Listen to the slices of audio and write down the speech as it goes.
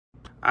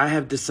I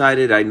have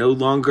decided I no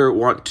longer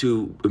want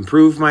to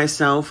improve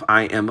myself.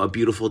 I am a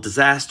beautiful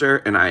disaster,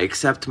 and I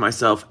accept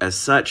myself as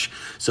such.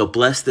 So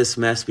bless this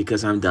mess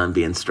because I'm done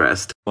being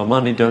stressed. My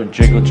money don't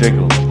jiggle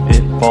jiggle,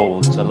 it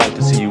folds. I like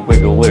to see you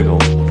wiggle wiggle,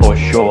 for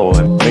sure.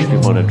 It makes me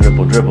wanna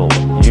dribble dribble,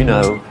 you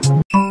know.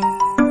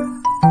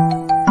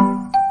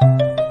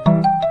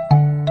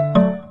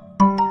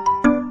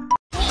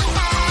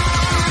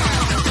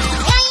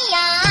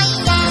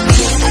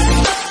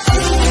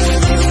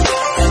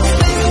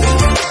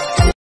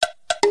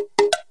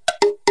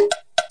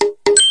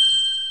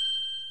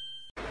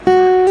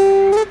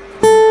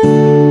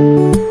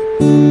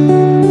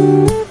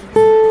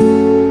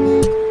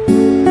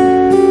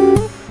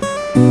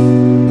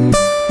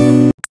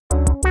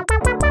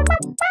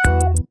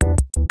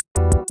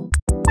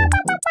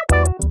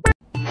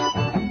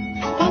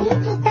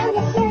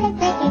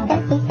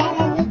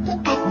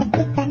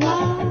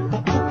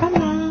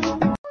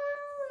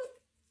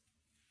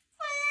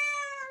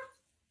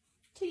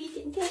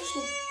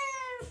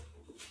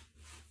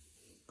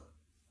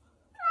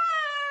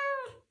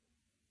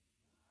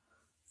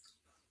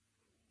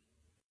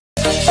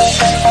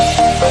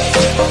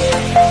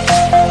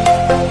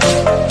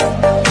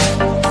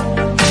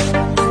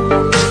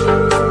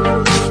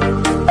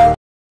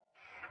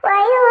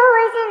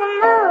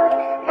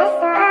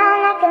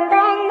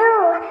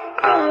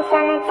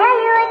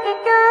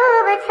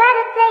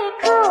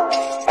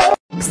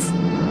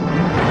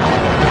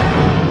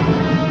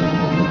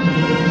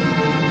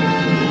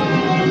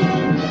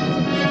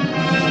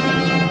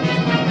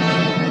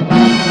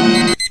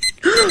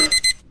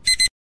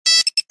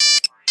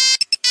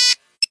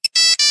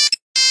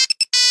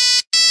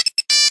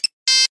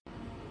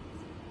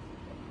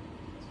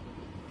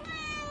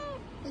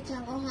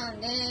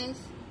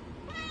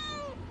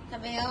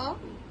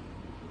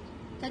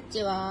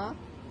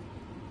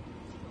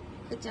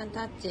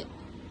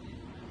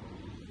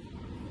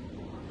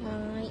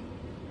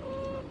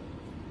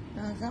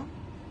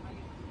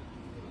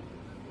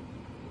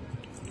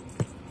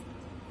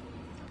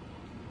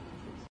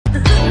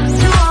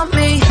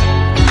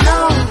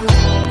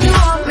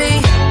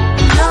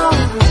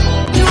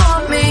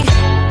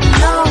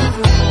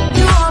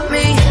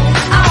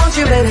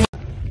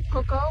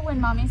 When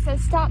mommy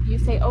says stop, you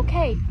say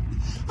okay.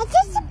 It's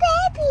just a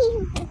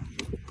baby.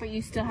 But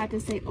you still have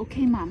to say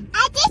okay, mom.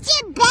 I'm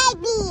just a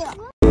baby.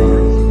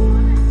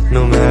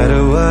 No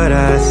matter what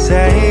I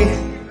say,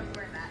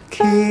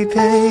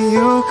 keeping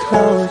you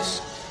close.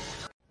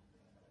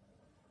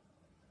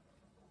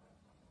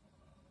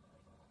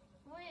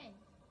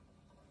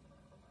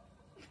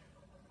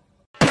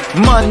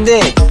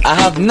 Monday, I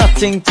have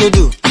nothing to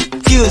do.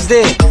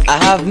 Tuesday, I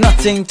have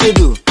nothing to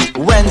do.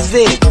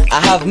 Wednesday, I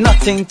have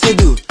nothing to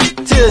do.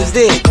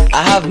 Thursday,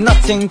 I have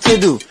nothing to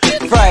do.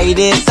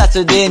 Friday,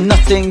 Saturday,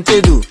 nothing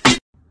to do.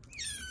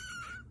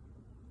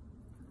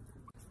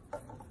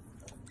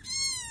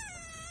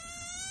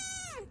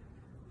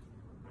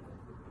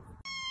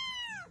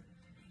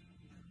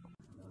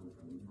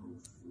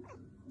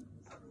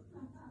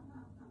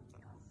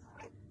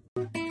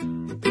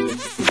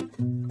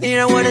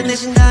 이런 월요일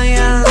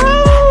내신다야